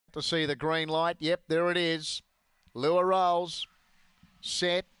to see the green light. Yep, there it is. Lure rolls.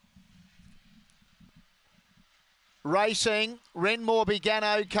 Set. Racing. Renmore began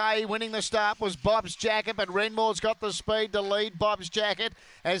okay. Winning the start was Bob's Jacket, but Renmore's got the speed to lead Bob's Jacket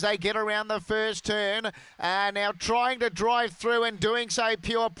as they get around the first turn. Now trying to drive through and doing so,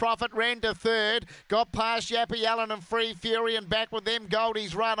 Pure Profit ran to third. Got past Yappy Allen and Free Fury and back with them.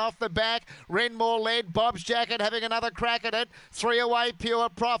 Goldie's run off the back. Renmore led. Bob's Jacket having another crack at it. 3 away, Pure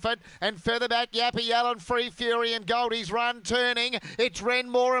Profit. And further back, Yappy Allen, Free Fury and Goldie's run turning. It's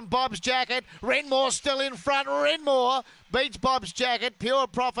Renmore and Bob's Jacket. Renmore still in front. Renmore beats Bob's Jacket, Pure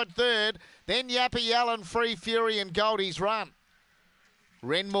Profit third, then Yappy Allen, Free Fury and Goldie's run.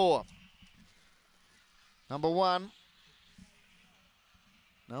 Renmore. Number one,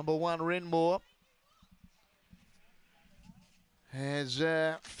 Renmore has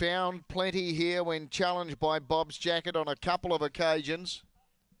found plenty here when challenged by Bob's Jacket on a couple of occasions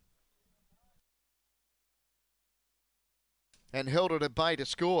and held it at bay to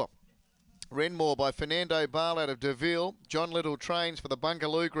score. Renmore by Fernando Bale out of Deville. John Little trains for the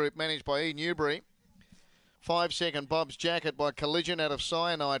Bungaloo Group managed by E. Newbury. 5 second Bob's Jacket by Collision out of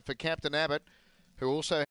Cyanide for Captain Abbott, who also